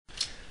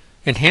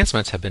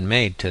Enhancements have been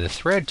made to the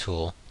thread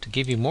tool to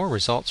give you more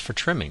results for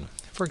trimming.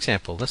 For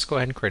example, let's go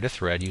ahead and create a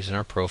thread using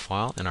our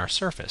profile and our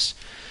surface.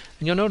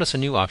 And you'll notice a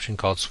new option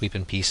called Sweep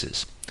in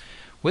Pieces.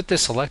 With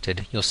this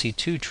selected, you'll see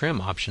two trim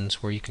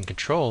options where you can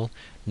control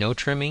no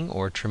trimming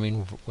or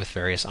trimming with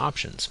various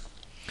options.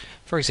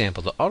 For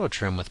example, the auto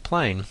trim with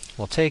plane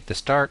will take the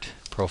start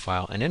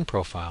profile and end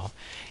profile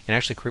and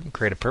actually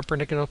create a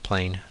perpendicular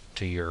plane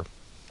to your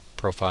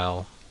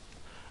profile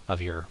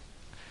of your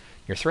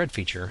thread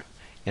feature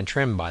and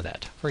trim by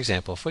that. For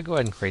example, if we go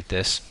ahead and create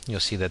this, you'll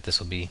see that this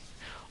will be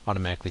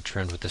automatically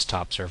trimmed with this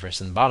top surface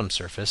and bottom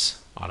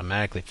surface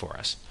automatically for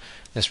us.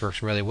 This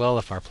works really well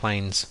if our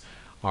planes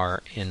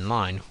are in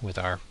line with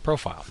our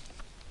profile.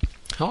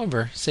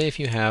 However, say if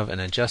you have an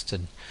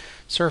adjusted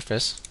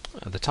surface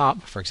at the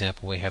top, for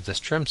example, we have this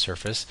trim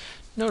surface,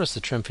 notice the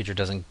trim feature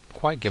doesn't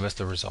quite give us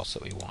the results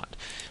that we want.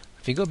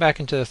 If you go back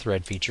into the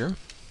thread feature,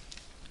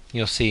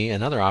 you'll see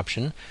another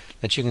option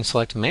that you can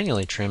select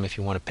manually trim if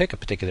you want to pick a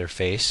particular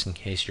face. In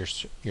case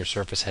your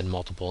surface had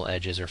multiple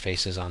edges or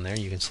faces on there,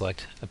 you can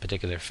select a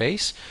particular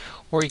face,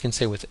 or you can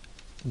say with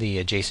the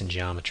adjacent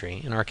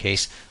geometry. In our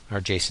case, our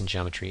adjacent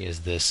geometry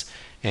is this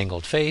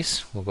angled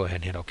face. We'll go ahead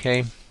and hit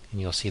OK,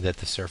 and you'll see that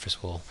the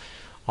surface will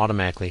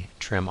automatically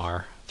trim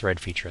our thread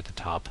feature at the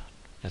top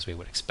as we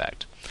would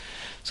expect.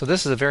 So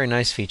this is a very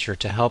nice feature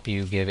to help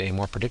you give a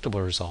more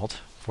predictable result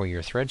for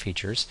your thread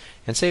features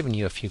and saving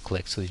you a few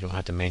clicks so you don't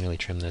have to manually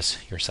trim this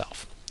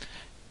yourself.